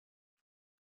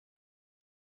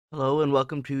Hello and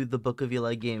welcome to the Book of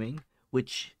Eli Gaming,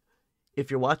 which,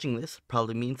 if you're watching this,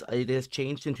 probably means it has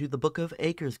changed into the Book of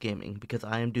Acres Gaming because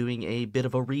I am doing a bit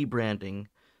of a rebranding.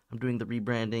 I'm doing the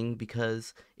rebranding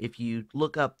because if you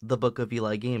look up the Book of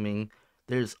Eli Gaming,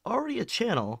 there's already a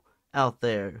channel out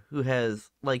there who has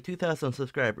like 2,000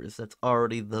 subscribers that's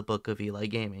already the Book of Eli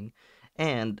Gaming.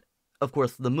 And, of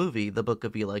course, the movie, The Book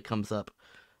of Eli, comes up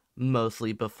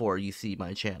mostly before you see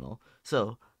my channel.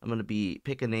 So I'm going to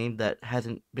pick a name that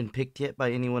hasn't been picked yet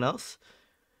by anyone else,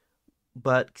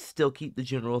 but still keep the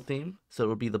general theme. So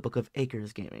it'll be the Book of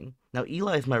Acres Gaming. Now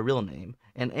Eli is my real name,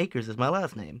 and Acres is my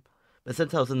last name. But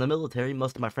since I was in the military,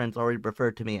 most of my friends already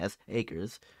referred to me as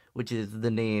Acres, which is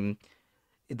the name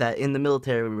that in the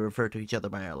military we refer to each other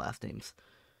by our last names.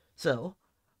 So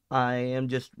I am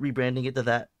just rebranding it to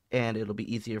that, and it'll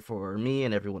be easier for me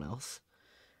and everyone else.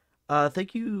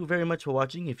 Thank you very much for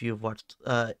watching. If you've watched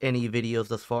any videos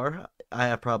thus far, I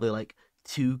have probably like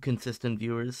 2 consistent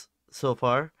viewers so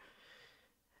far,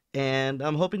 and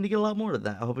I'm hoping to get a lot more of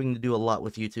that. I'm hoping to do a lot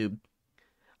with YouTube.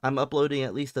 I'm uploading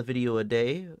at least a video a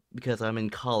day because I'm in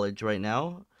college right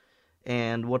now,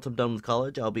 and once I'm done with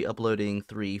college, I'll be uploading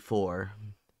 3, 4,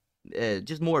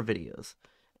 just more videos.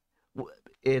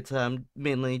 It's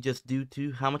mainly just due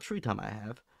to how much free time I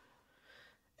have,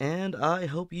 and I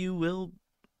hope you will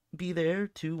be there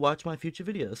to watch my future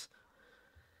videos.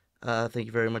 Thank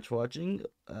you very much for watching.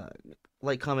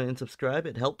 Like, comment, and subscribe.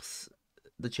 It helps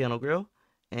the channel grow.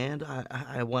 And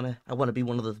I wanna be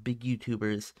one of those big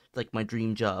YouTubers. It's like my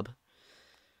dream job.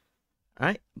 All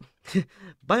right,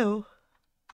 bye.